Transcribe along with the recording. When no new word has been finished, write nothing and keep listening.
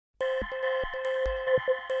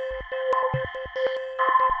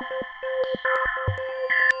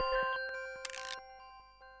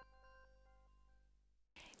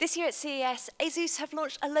This year at CES, ASUS have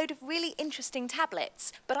launched a load of really interesting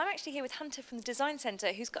tablets, but I'm actually here with Hunter from the Design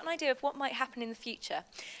Centre, who's got an idea of what might happen in the future.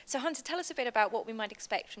 So Hunter, tell us a bit about what we might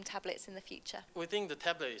expect from tablets in the future. We think the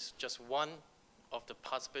tablet is just one of the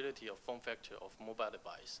possibility of form factor of mobile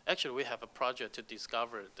device. Actually, we have a project to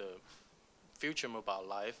discover the future mobile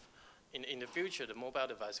life. In the future, the mobile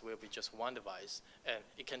device will be just one device, and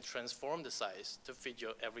it can transform the size to fit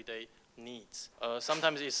your everyday needs.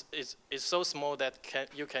 Sometimes it's so small that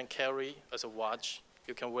you can carry as a watch,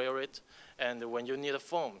 you can wear it, and when you need a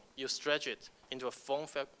phone, you stretch it into a phone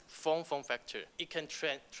form factor. It can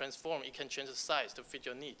transform, it can change the size to fit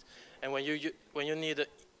your need. And when you need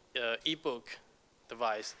an e-book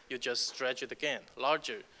device, you just stretch it again,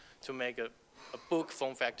 larger, to make a book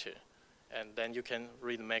form factor. And then you can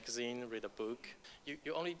read a magazine, read a book.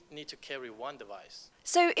 You only need to carry one device.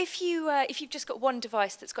 So if you've just got one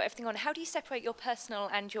device that's got everything on, how do you separate your personal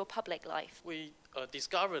and your public life? We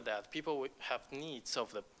discovered that people have needs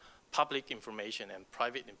of the public information and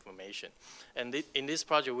private information. And in this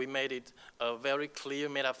project, we made it a very clear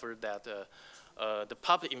metaphor that the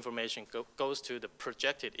public information goes to the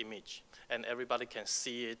projected image, and everybody can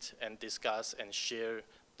see it and discuss and share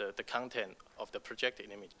the content of the projected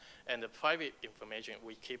image. And the private information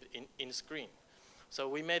we keep in screen. So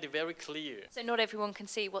we made it very clear. So not everyone can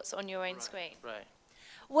see what's on your own screen. Right.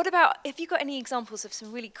 What about, have you got any examples of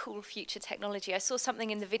some really cool future technology? I saw something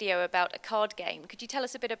in the video about a card game. Could you tell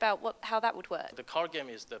us a bit about how that would work? The card game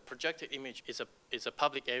is the projected image is a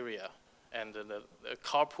public area, and the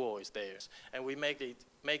carpool is there. And we make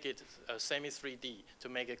it semi-3D to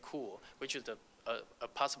make it cool, which is a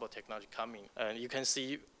possible technology coming. And you can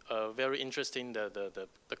see very interesting the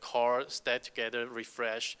card stacked together,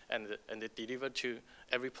 refresh, and they deliver to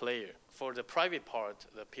every player. For the private part,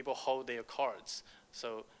 the people hold their cards,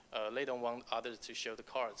 so they don't want others to show the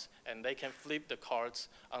cards, and they can flip the cards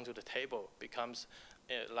onto the table. Becomes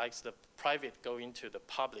like the private go into the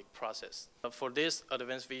public process. For this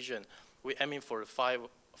advanced vision, we're aiming for 5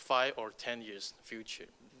 or 10 years future.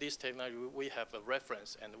 This technology, we have a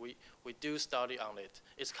reference, and we do study on it.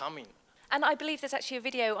 It's coming. And I believe there's actually a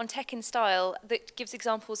video on Tech in Style that gives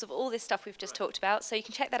examples of all this stuff we've just talked about, so you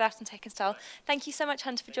can check that out on Tech in Style. Thank you so much,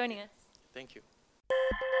 Hunter, for joining us. Thank you.